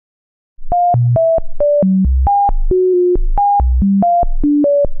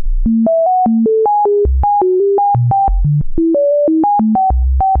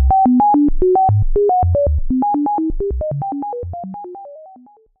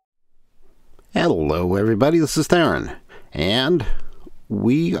Hello everybody, this is Theron, and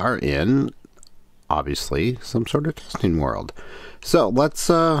we are in, obviously, some sort of testing world. So let's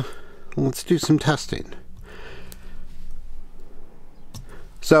do some testing.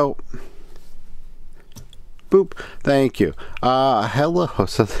 So, boop, thank you. Hello,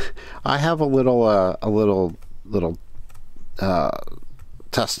 so I have a little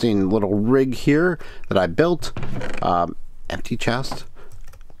testing little rig here that I built, empty chest.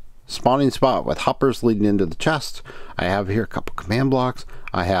 Spawning spot with hoppers leading into the chest. I have here a couple command blocks.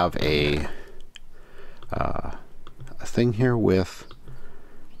 I have a thing here with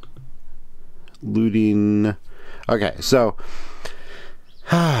looting. Okay, so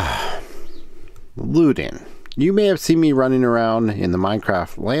looting. You may have seen me running around in the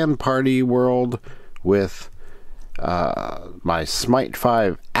Minecraft LAN party world with my Smite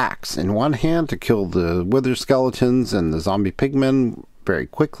 5 axe in one hand to kill the wither skeletons and the zombie pigmen very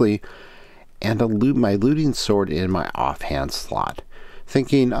quickly, and my looting sword in my offhand slot,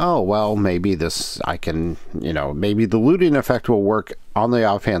 thinking, oh well, maybe this I can, maybe the looting effect will work on the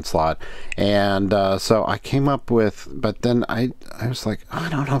offhand slot. And so I came up with, but then I was like, I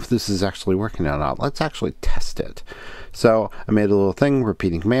don't know if this is actually working or not. Let's actually test it. So I made a little thing,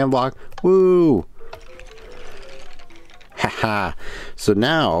 repeating command block. Woo! Haha. So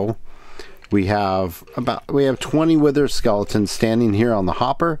now we have 20 wither skeletons standing here on the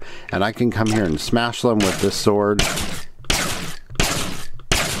hopper, and I can come here and smash them with this sword.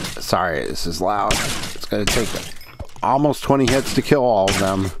 Sorry, this is loud. It's going to take almost 20 hits to kill all of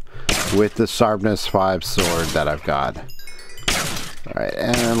them with the Sharpness 5 sword that I've got. Alright,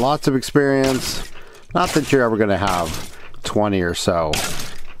 and lots of experience. Not that you're ever going to have 20 or so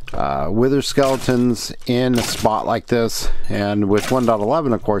wither skeletons in a spot like this, and with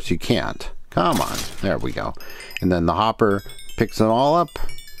 1.11 of course you can't. Come on, there we go. And then the hopper picks them all up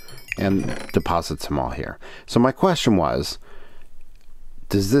and deposits them all here. So my question was,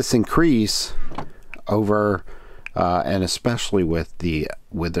 does this increase over, and especially with the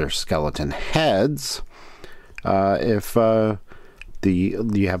wither skeleton heads, if you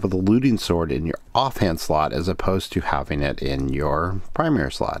have the looting sword in your offhand slot as opposed to having it in your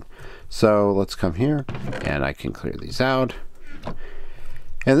primary slot? So let's come here and I can clear these out.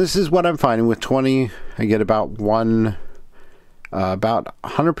 And this is what I'm finding with 20. I get about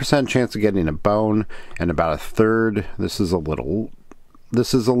 100% chance of getting a bone, and about a third. This is a little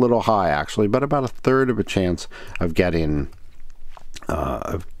high actually, but about a third of a chance of getting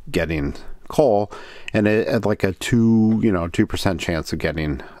coal, and at like a 2% chance of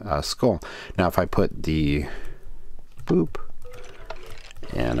getting a skull. Now if I put the boop,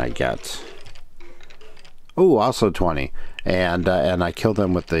 and I get also 20. And I kill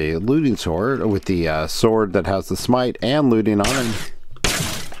them with the looting sword, or with the sword that has the smite and looting on it.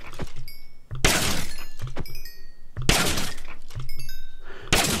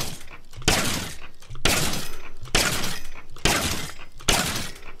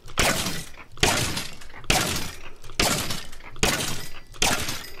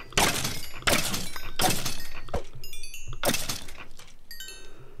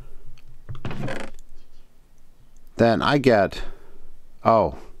 Then I get,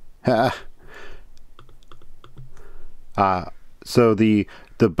 so the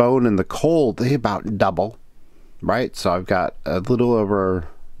bone and the coal, they about double, right? So I've got a little over,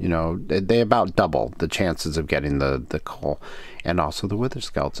 they about double the chances of getting the coal, and also the wither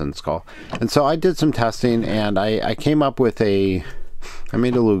skeleton skull. And so I did some testing, and I came up with I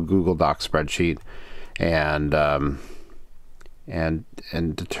made a little Google Doc spreadsheet, and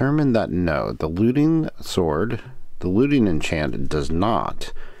determined that no, the looting sword, the looting enchant, does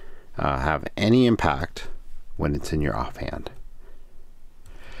not have any impact when it's in your offhand.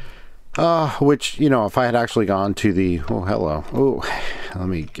 Which, if I had actually gone to the, let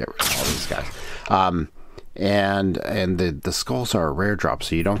me get rid of all these guys. And the skulls are a rare drop,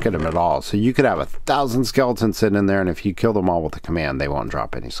 so you don't get them at all. So you could have 1,000 skeletons sitting in there, and if you kill them all with a command, they won't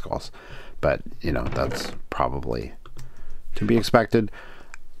drop any skulls. But, that's probably to be expected.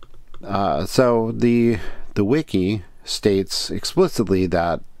 So the wiki states explicitly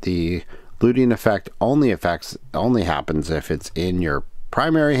that the looting effect only happens if it's in your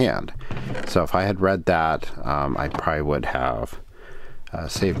primary hand. So if I had read that, I probably would have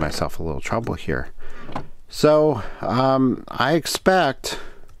saved myself a little trouble here. So I expect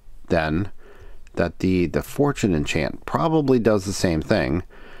then that the fortune enchant probably does the same thing,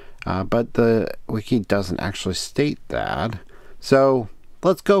 but the wiki doesn't actually state that. So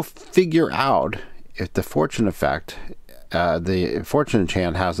let's go figure out if the fortune enchant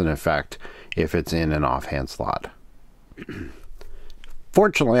has an effect if it's in an offhand slot.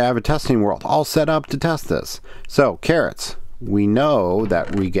 fortunately, I have a testing world all set up to test this. So, carrots. We know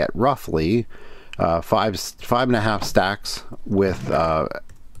that we get roughly 5.5 stacks with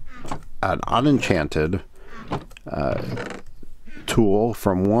an unenchanted tool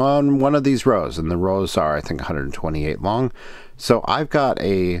from one of these rows, and the rows are, I think, 128 long. So I've got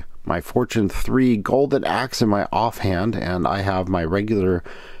my Fortune 3 golden axe in my offhand, and I have my regular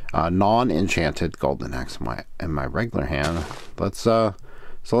non-enchanted golden axe in my regular hand. So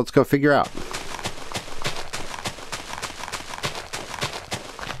let's go figure out.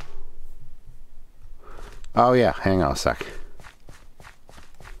 Oh yeah, hang on a sec.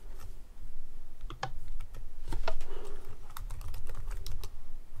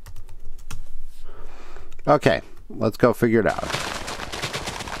 Okay, let's go figure it out.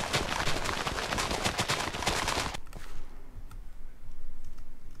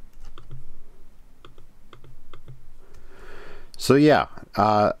 So yeah,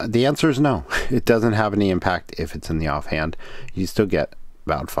 the answer is no. It doesn't have any impact if it's in the offhand. You still get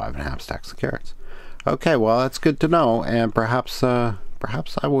about 5.5 stacks of carrots. Okay, well that's good to know, and perhaps I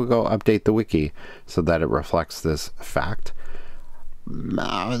will go update the wiki so that it reflects this fact.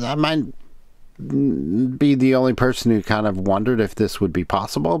 I might be the only person who kind of wondered if this would be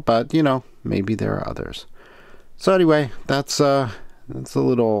possible, but you know, maybe there are others. So anyway, that's a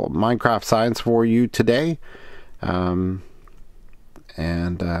little Minecraft science for you today.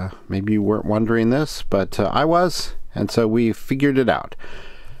 Maybe you weren't wondering this, but I was, and so we figured it out.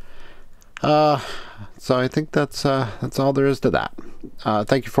 So I think that's all there is to that.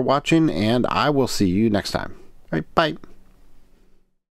 Thank you for watching, and I will see you next time. All right, bye.